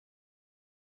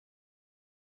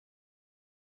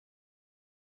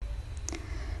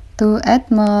To add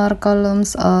more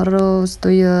columns or rows to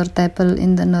your table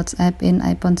in the Notes app in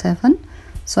iPhone 7,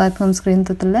 swipe home screen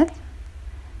to the left,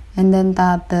 and then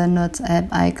tap the Notes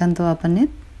app icon to open it.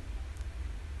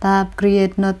 Tap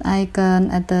Create Note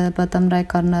icon at the bottom right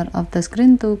corner of the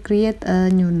screen to create a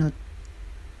new note.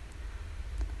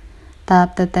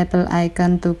 Tap the table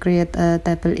icon to create a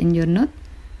table in your note.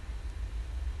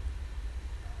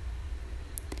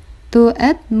 To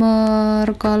add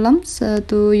more columns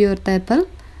to your table,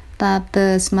 tap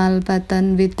the small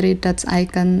button with 3 dots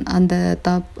icon on the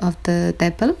top of the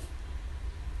table,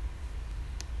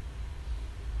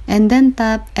 and then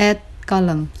tap Add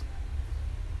Column.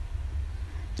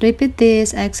 Repeat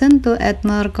this action to add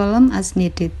more columns as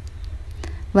needed.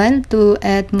 While to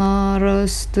add more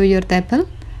rows to your table,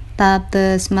 tap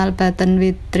the small button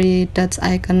with 3 dots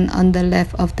icon on the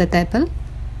left of the table,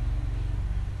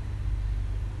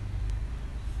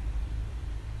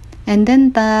 and then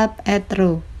tap Add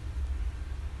Row.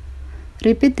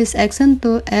 Repeat this action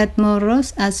to add more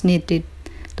rows as needed.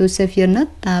 To save your note,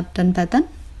 tap Done button.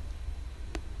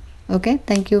 Okay,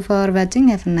 thank you for watching.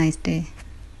 Have a nice day.